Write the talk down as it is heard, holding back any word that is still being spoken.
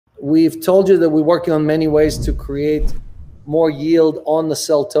we've told you that we're working on many ways to create more yield on the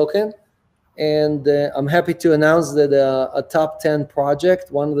CEL token. And I'm happy to announce that a top 10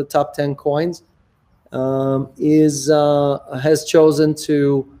 project, one of the top 10 coins, has chosen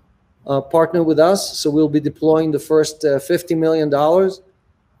to partner with us. So we'll be deploying the first $50 million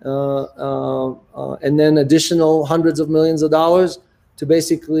and then additional hundreds of millions of dollars to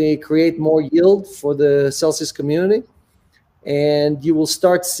basically create more yield for the Celsius community. And you will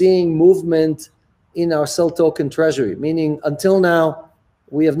start seeing movement in our CEL token treasury, meaning until now,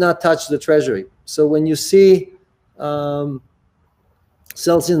 we have not touched the treasury. So when you see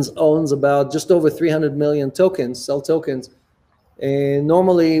Celsius owns about just over 300 million tokens, CEL tokens, and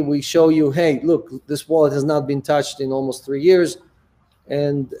normally we show you, hey, look, this wallet has not been touched in almost 3 years,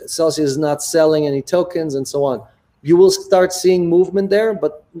 and Celsius is not selling any tokens and so on. You will start seeing movement there,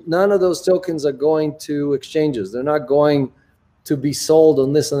 but none of those tokens are going to exchanges. They're not going to be sold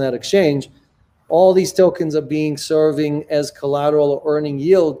on this and that exchange. All these tokens are being serving as collateral or earning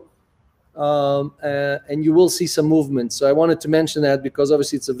yield, and you will see some movement. So I wanted to mention that because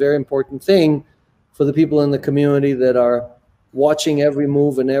obviously it's a very important thing for the people in the community that are watching every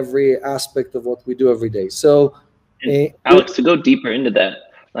move and every aspect of what we do every day. So Alex, to go deeper into that,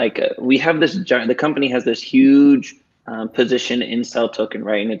 like we have this giant, the company has this huge position in CEL token,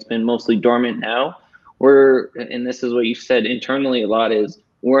 right? And it's been mostly dormant now. And this is what you said internally a lot, is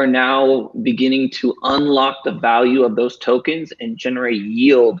we're now beginning to unlock the value of those tokens and generate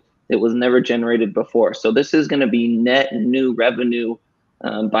yield that was never generated before. So this is going to be net new revenue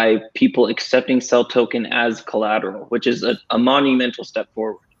by people accepting CEL token as collateral, which is a monumental step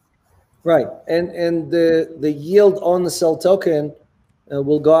forward. Right, and the yield on the CEL token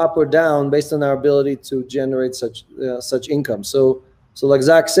will go up or down based on our ability to generate such income. So like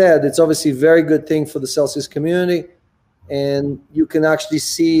Zach said, it's obviously a very good thing for the Celsius community. And you can actually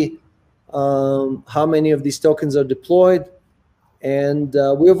see how many of these tokens are deployed. And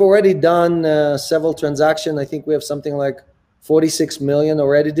we've already done several transactions. I think we have something like 46 million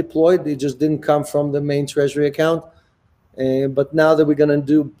already deployed. They just didn't come from the main treasury account. But now that we're going to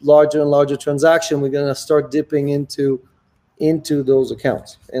do larger and larger transactions, we're going to start dipping into those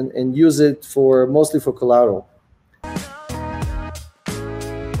accounts and use it mostly for collateral.